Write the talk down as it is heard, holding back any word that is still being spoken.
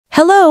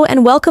Hello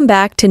and welcome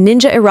back to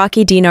Ninja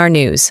Iraqi Dinar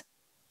News.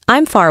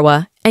 I'm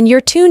Farwa, and you're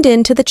tuned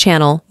in to the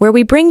channel where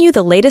we bring you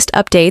the latest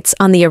updates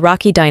on the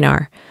Iraqi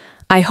dinar.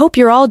 I hope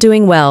you're all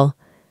doing well.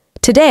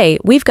 Today,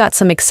 we've got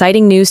some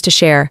exciting news to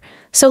share,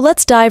 so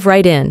let's dive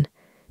right in.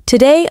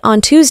 Today,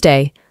 on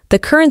Tuesday, the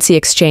currency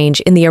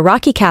exchange in the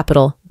Iraqi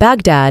capital,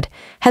 Baghdad,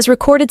 has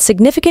recorded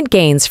significant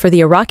gains for the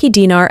Iraqi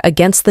dinar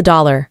against the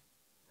dollar.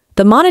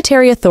 The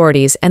monetary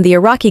authorities and the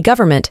Iraqi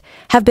government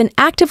have been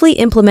actively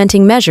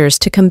implementing measures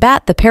to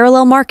combat the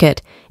parallel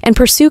market and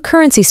pursue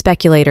currency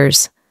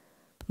speculators.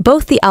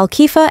 Both the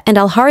Al-Khifa and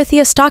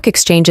Al-Harithia stock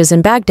exchanges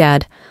in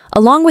Baghdad,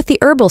 along with the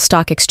Erbil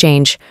Stock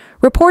Exchange,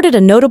 reported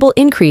a notable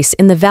increase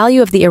in the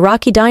value of the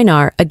Iraqi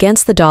dinar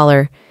against the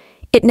dollar.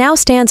 It now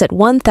stands at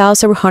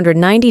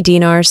 1,190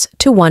 dinars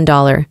to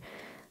 $1.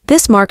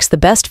 This marks the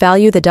best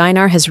value the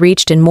dinar has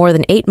reached in more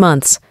than 8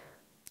 months.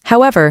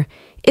 However,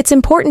 it's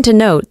important to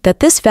note that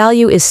this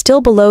value is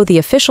still below the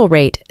official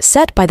rate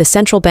set by the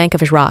Central Bank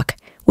of Iraq,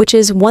 which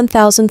is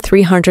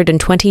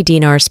 1,320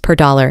 dinars per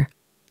dollar.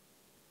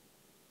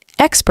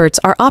 Experts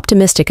are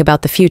optimistic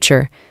about the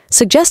future,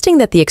 suggesting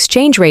that the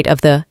exchange rate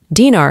of the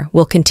dinar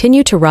will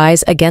continue to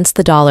rise against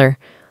the dollar.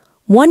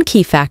 One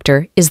key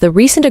factor is the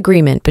recent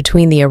agreement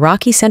between the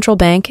Iraqi Central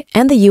Bank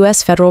and the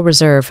U.S. Federal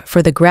Reserve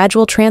for the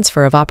gradual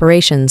transfer of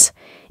operations,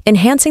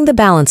 enhancing the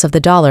balance of the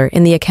dollar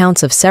in the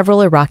accounts of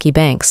several Iraqi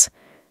banks.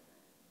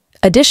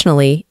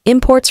 Additionally,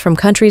 imports from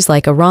countries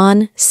like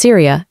Iran,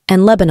 Syria,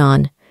 and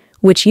Lebanon,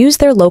 which use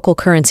their local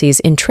currencies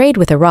in trade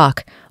with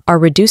Iraq, are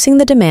reducing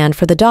the demand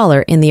for the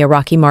dollar in the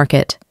Iraqi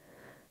market.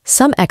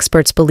 Some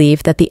experts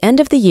believe that the end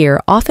of the year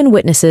often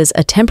witnesses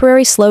a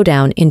temporary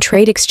slowdown in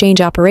trade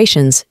exchange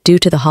operations due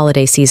to the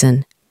holiday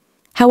season.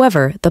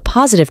 However, the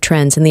positive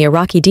trends in the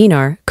Iraqi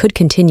dinar could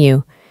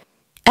continue.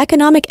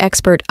 Economic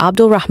expert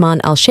Abdulrahman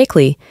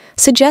Al-Sheikhli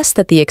suggests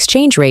that the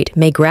exchange rate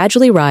may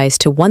gradually rise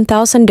to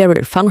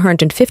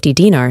 1,550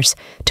 dinars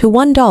to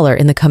 $1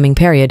 in the coming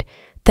period,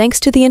 thanks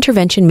to the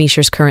intervention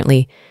measures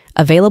currently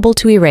available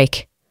to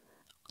Iraq.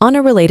 On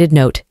a related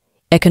note,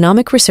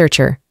 economic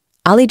researcher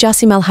Ali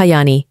Jassim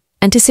Al-Hayani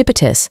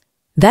anticipates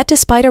that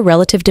despite a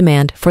relative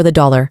demand for the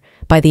dollar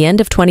by the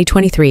end of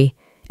 2023,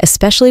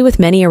 especially with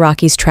many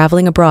Iraqis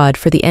traveling abroad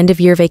for the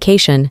end-of-year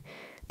vacation,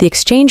 the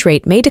exchange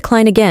rate may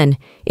decline again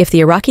if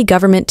the Iraqi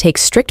government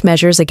takes strict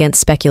measures against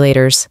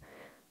speculators.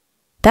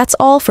 That's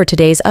all for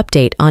today's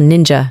update on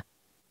Ninja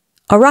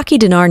Iraqi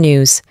Dinar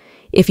News.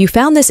 If you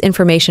found this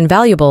information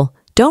valuable,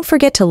 don't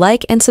forget to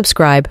like and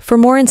subscribe for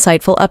more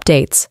insightful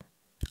updates.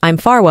 I'm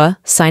Farwa,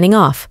 signing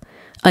off.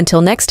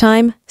 Until next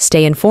time,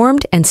 stay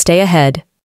informed and stay ahead.